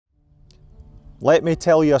Let me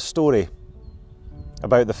tell you a story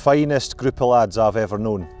about the finest group of lads I've ever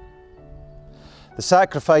known. The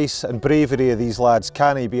sacrifice and bravery of these lads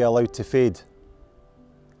can't be allowed to fade.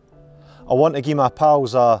 I want to give my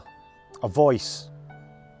pals a voice,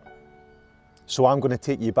 so I'm going to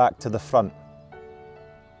take you back to the front.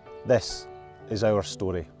 This is our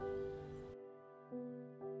story.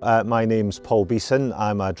 My name's Paul Beeson.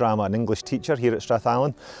 I'm a drama and English teacher here at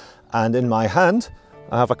Strachan, and in my hand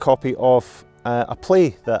I have a copy of a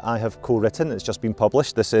play that I have co-written. It's just been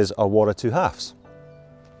published. This is A War of Two Halves.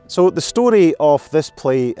 So the story of this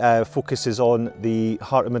play focuses on the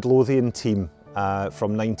Heart of Midlothian team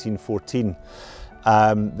from 1914.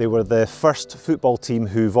 They were the first football team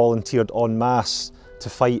who volunteered en masse to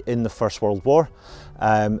fight in the First World War,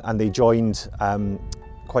 and they joined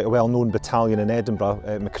quite a well-known battalion in Edinburgh,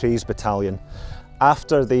 McRae's battalion.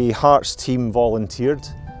 After the Hearts team volunteered,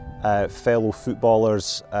 fellow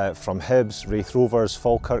footballers from Hibs, Raith Rovers,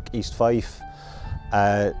 Falkirk, East Fife,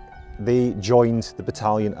 they joined the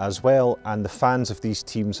battalion as well, and the fans of these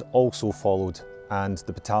teams also followed, and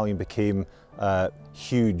the battalion became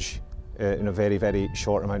huge in a very, very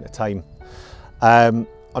short amount of time.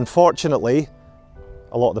 Unfortunately,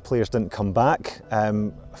 a lot of the players didn't come back.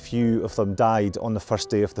 A few of them died on the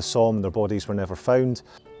first day of the Somme. Their bodies were never found.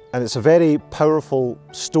 And it's a very powerful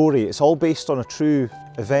story. It's all based on a true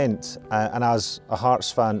event, and as a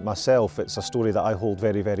Hearts fan myself, it's a story that I hold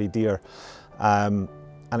very, very dear. And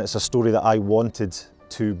it's a story that I wanted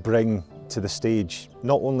to bring to the stage,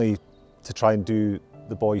 not only to try and do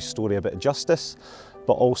the boys' story a bit of justice,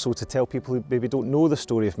 but also to tell people who maybe don't know the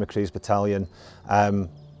story of McRae's battalion. And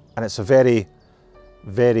it's a very,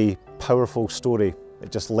 very powerful story.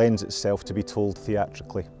 It just lends itself to be told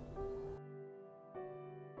theatrically.